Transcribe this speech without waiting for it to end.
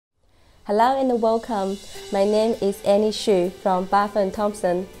Hello and welcome. My name is Annie Xu from Barfoot and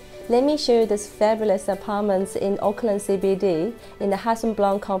Thompson. Let me show you this fabulous apartments in Auckland CBD in the Hudson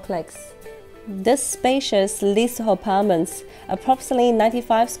Brown complex. This spacious leasehold apartments, approximately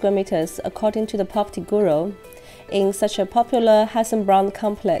 95 square meters according to the property guru, in such a popular Hudson Brown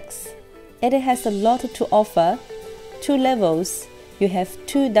complex. It has a lot to offer. 2 levels. You have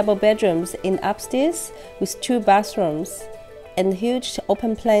 2 double bedrooms in upstairs with 2 bathrooms, and huge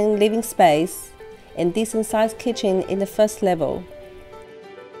open plan living space, and decent sized kitchen in the first level.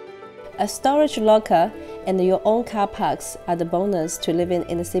 A storage locker and your own car parks are the bonus to living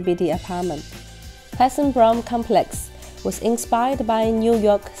in a CBD apartment. Hudson Brown complex was inspired by New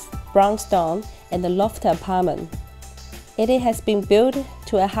York's brownstone and the loft apartment. It has been built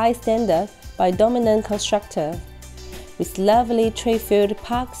to a high standard by a dominant constructor, with lovely tree-filled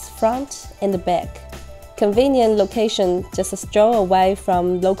parks front and back. Convenient location just a stroll away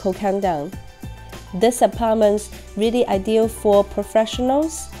from local countdown. This apartment's really ideal for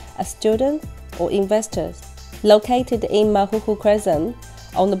professionals, a student, or investors. Located in Mahuhu Crescent,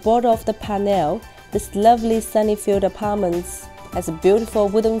 on the border of the Panel, this lovely sunny-filled apartment has a beautiful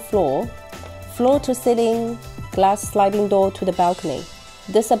wooden floor-to-ceiling glass sliding door to the balcony.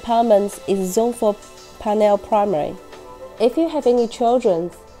 This apartment is zoned for Panel Primary. If you have any children,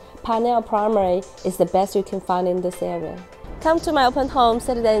 Panel Primary is the best you can find in this area. Come to my open home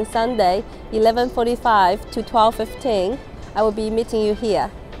Saturday and Sunday, 11:45 to 12:15. I will be meeting you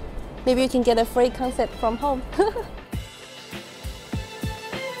here. Maybe you can get a free concept from home.